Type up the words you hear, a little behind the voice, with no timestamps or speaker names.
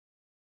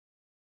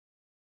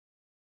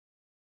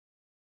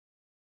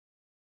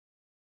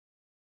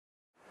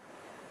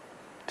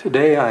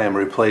Today I am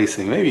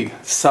replacing, maybe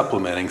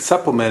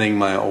supplementing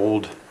my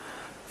old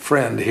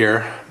friend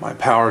here, my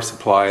power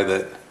supply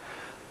that,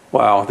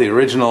 wow, the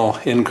original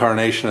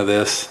incarnation of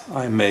this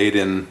I made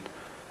in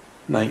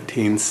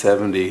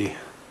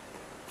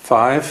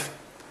 1975,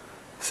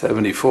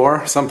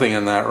 74, something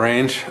in that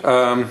range.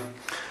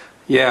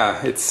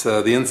 Yeah, it's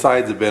the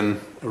insides have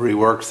been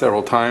reworked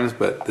several times,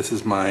 but this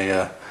is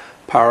my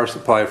power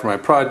supply for my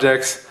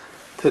projects.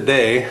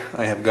 Today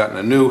I have gotten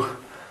a new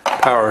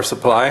power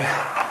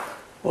supply.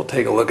 We'll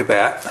take a look at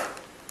that.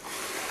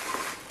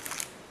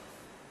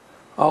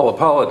 I'll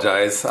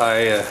apologize,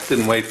 I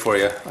didn't wait for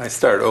you. I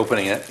started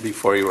opening it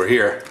before you were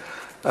here.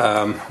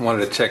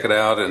 Wanted to check it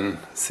out and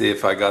see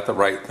if I got the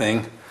right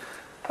thing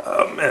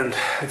and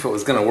if it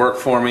was going to work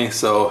for me.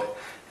 So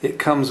it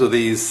comes with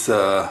these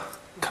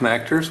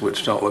connectors,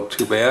 which don't look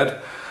too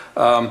bad.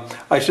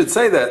 I should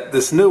say that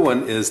this new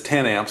one is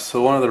 10 amps.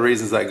 So one of the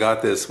reasons I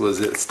got this was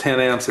it's 10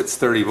 amps, it's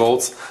 30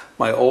 volts.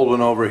 My old one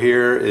over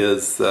here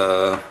is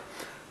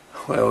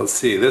well, let's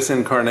see, this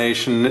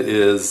incarnation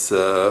is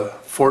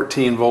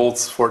 14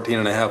 volts, 14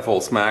 and a half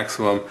volts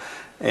maximum,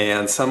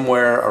 and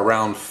somewhere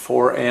around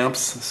 4 amps,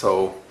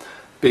 so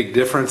big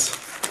difference.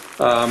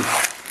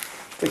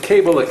 The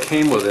cable that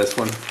came with this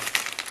one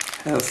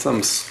has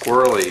some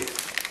squirrely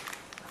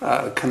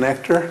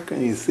connector.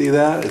 Can you see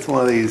that? It's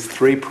one of these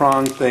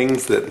 3-pronged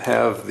things that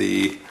have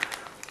the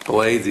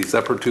blades, these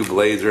upper 2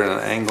 blades are at an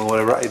angle,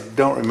 whatever. I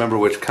don't remember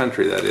which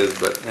country that is,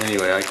 but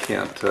anyway, I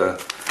can't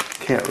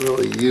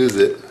really use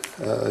it.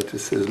 It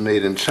just says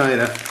made in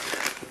China,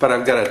 but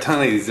I've got a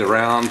ton of these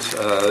around.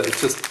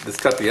 It's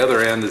got the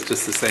other end is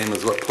just the same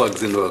as what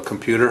plugs into a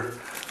computer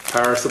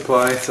power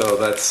supply, so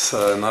that's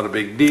not a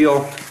big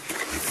deal.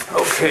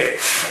 Okay,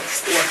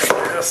 let's look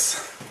at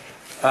this.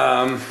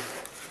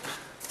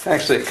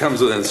 Actually, it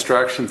comes with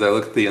instructions. I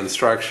looked at the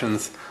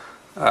instructions.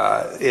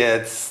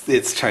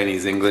 It's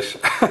Chinese English.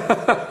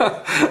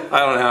 I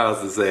don't know how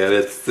else to say it.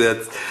 It's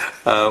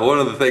one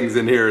of the things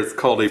in here is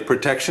called a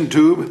protection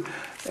tube.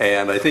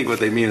 And I think what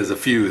they mean is a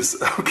fuse.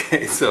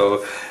 Okay,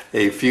 so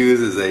a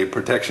fuse is a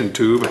protection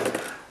tube.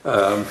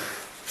 The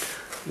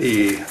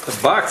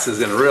box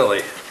is in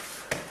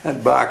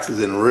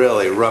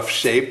really rough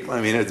shape.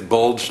 I mean, it's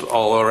bulged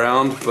all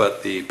around,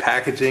 but the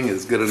packaging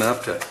is good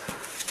enough to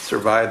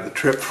survive the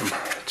trip from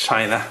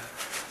China.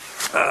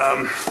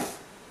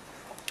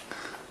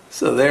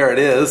 So there it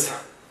is,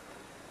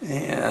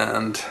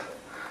 and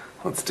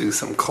let's do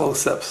some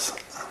close-ups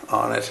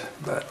on it.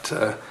 But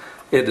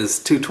it is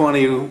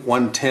 220,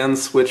 110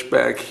 switch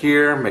back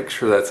here. Make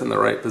sure that's in the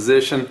right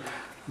position.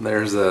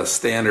 There's a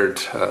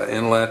standard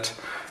inlet.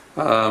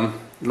 Not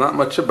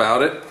much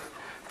about it.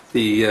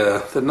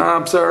 The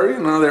knobs are,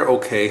 they're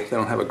okay. They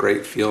don't have a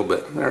great feel,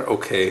 but they're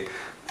okay.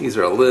 These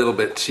are a little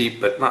bit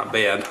cheap, but not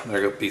bad.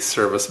 They're going to be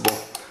serviceable.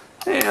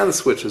 And the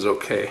switch is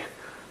okay.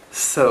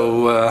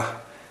 So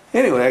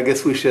anyway, I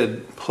guess we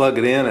should plug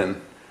it in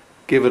and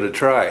give it a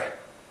try.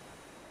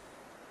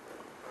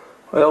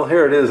 Well,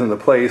 here it is in the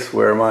place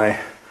where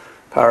my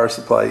power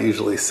supply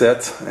usually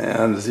sits,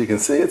 and as you can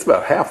see, it's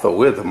about half the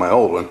width of my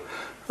old one,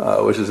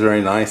 which is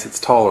very nice. It's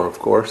taller, of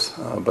course,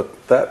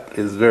 but that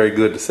is very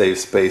good to save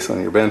space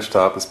on your bench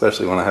top,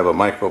 especially when I have a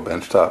micro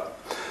bench top.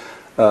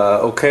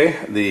 Okay,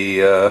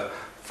 the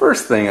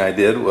first thing I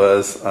did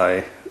was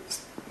I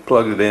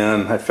plugged it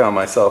in. I found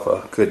myself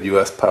a good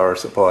US power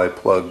supply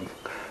plug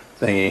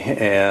thingy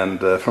and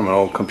from an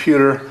old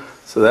computer,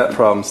 so that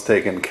problem's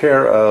taken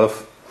care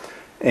of.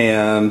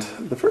 And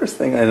the first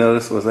thing I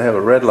noticed was I have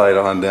a red light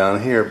on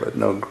down here, but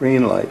no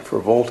green light for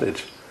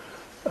voltage.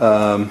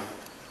 And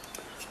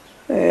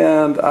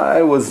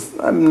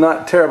I'm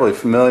not terribly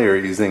familiar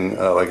using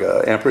like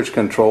a amperage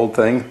controlled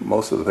thing.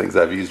 Most of the things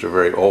I've used are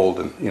very old,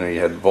 and you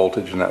had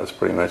voltage and that was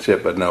pretty much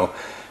it, but no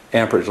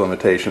amperage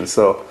limitation.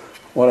 So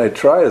what I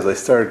tried is I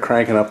started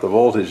cranking up the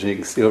voltage, and you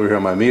can see over here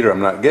on my meter I'm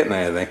not getting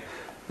anything.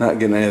 Not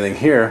getting anything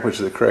here, which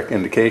is the correct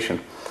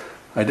indication.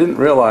 I didn't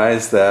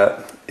realize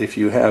that if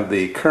you have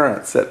the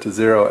current set to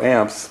 0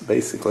 amps,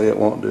 basically it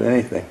won't do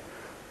anything.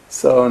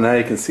 So now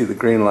you can see the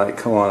green light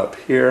come on up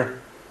here,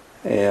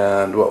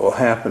 and what will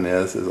happen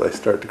is, as I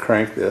start to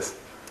crank this,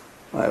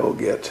 I will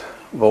get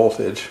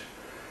voltage.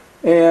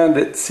 And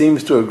it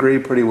seems to agree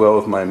pretty well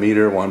with my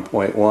meter,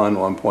 1.1,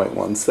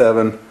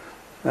 1.17.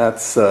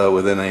 That's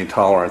within any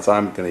tolerance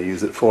I'm going to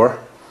use it for.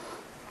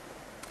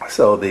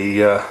 So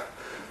the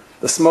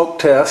smoke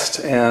test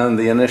and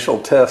the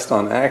initial test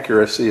on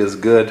accuracy is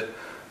good.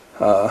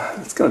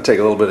 It's going to take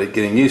a little bit of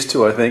getting used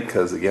to, I think,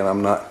 because again,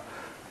 I'm not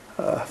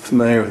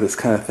familiar with this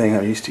kind of thing.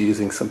 I'm used to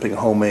using something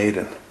homemade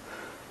and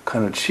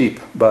kind of cheap,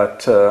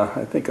 but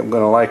I think I'm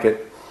going to like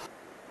it.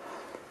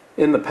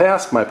 In the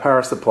past, my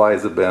power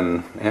supplies have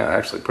been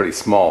actually pretty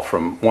small,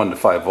 from 1 to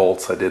 5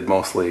 volts. I did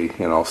mostly,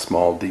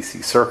 small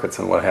DC circuits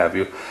and what have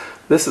you.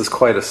 This is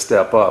quite a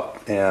step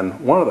up, and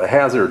one of the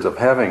hazards of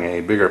having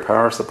a bigger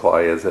power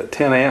supply is at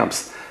 10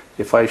 amps,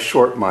 if I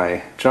short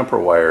my jumper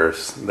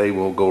wires, they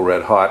will go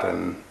red hot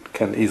and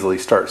can easily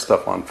start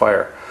stuff on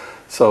fire.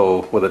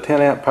 So with a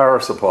 10 amp power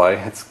supply,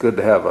 it's good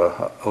to have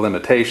a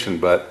limitation,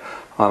 but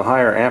on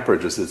higher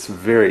amperages it's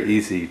very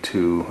easy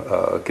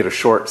to get a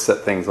short, set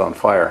things on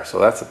fire. So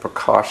that's a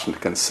precaution to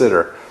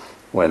consider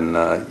when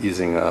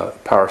using a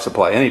power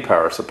supply, any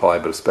power supply,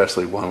 but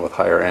especially one with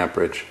higher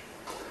amperage.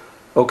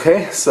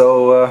 Okay,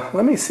 so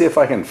let me see if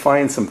I can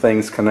find some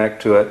things,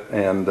 connect to it,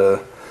 and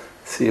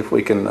see if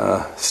we can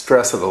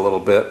stress it a little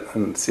bit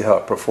and see how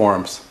it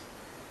performs.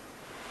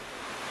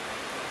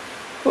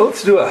 Well,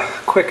 let's do a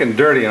quick and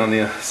dirty on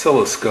the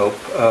oscilloscope.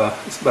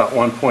 It's about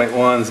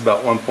 1.1, it's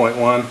about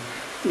 1.1.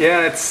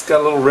 Yeah, it's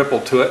got a little ripple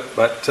to it,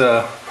 but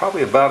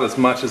probably about as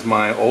much as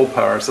my old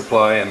power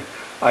supply, and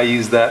I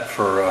used that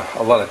for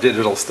a lot of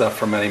digital stuff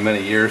for many,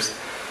 many years.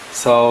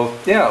 So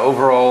yeah,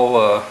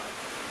 overall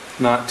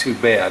not too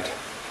bad.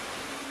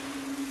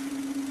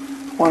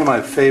 One of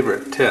my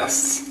favorite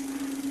tests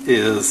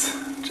is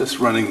just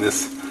running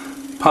this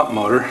pump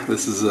motor.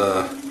 This is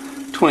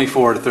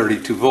 24 to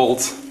 32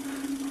 volts.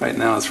 Right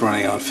now it's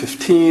running on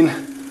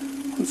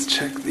 15. Let's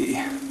check the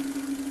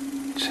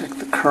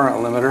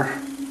current limiter.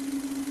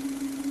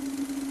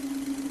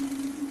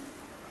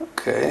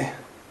 Okay.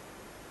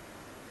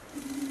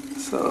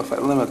 So if I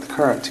limit the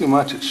current too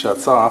much, it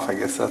shuts off. I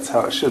guess that's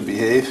how it should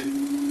behave.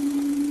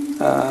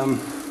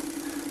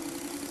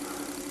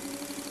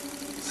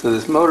 So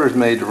this motor is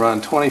made to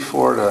run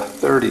 24 to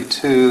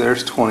 32.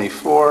 There's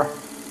 24.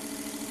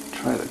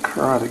 Try the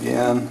current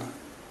again.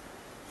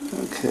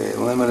 Okay,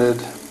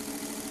 limited.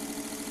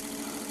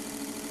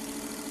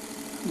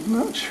 I'm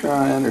not sure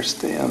I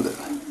understand it.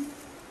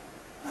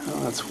 How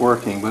that's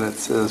working, but it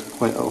says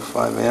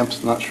 0.05 amps.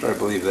 I'm not sure I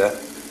believe that.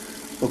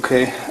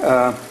 Okay,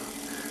 I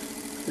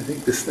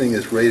think this thing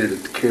is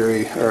rated to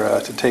carry, or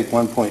to take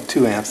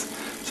 1.2 amps.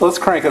 So let's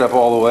crank it up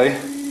all the way.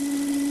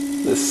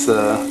 This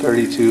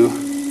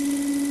 32.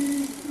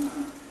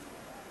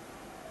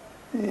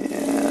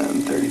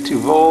 And 32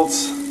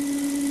 volts,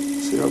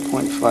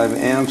 0.5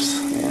 amps.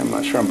 Yeah, I'm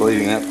not sure I'm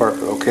believing that part,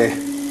 but okay.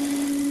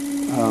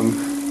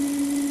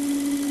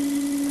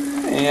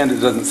 And it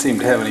doesn't seem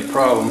to have any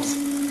problems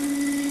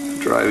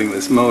driving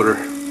this motor.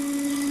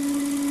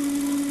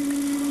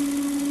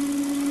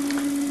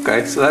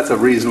 Okay, so that's a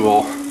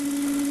reasonable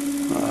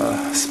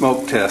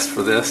smoke test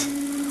for this.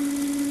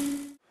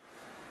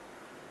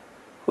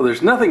 Well,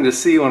 there's nothing to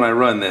see when I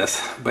run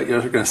this, but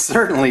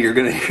certainly you're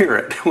going to hear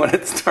it when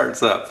it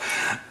starts up.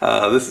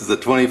 This is a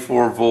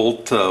 24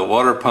 volt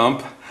water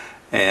pump,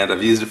 and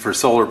I've used it for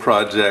solar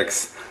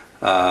projects.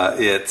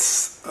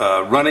 Its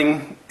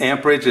running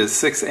amperage is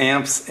 6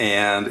 amps,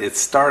 and its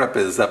startup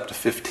is up to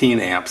 15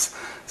 amps.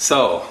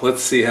 So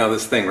let's see how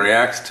this thing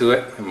reacts to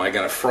it. Am I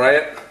going to fry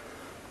it,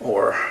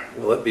 or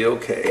will it be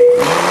okay?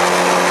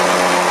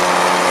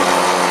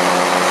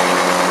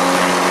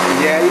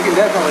 Yeah, you can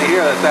definitely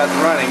hear that that's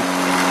running.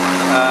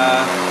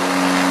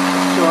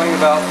 Showing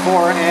about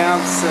 4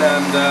 amps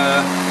and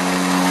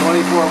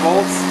 24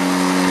 volts.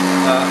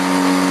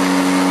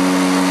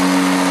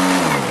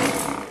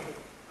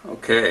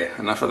 Okay,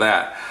 enough of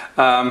that.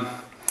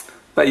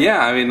 But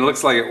yeah, I mean, it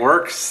looks like it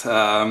works.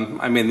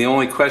 I mean, the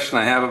only question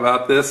I have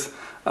about this,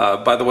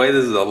 by the way,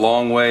 this is a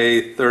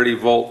Longwei 30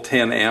 volt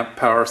 10 amp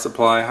power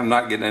supply. I'm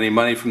not getting any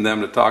money from them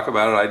to talk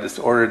about it. I just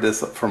ordered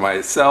this for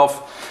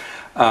myself.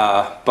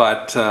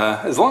 But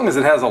as long as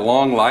it has a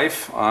long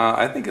life,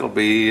 I think it'll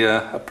be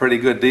a pretty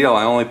good deal.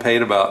 I only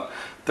paid about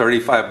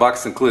 35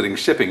 bucks including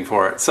shipping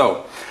for it.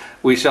 So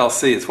we shall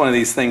see. It's one of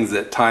these things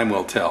that time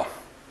will tell.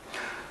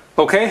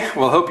 Okay,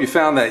 well, hope you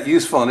found that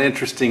useful and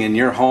interesting in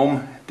your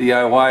home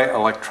DIY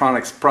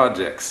electronics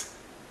projects.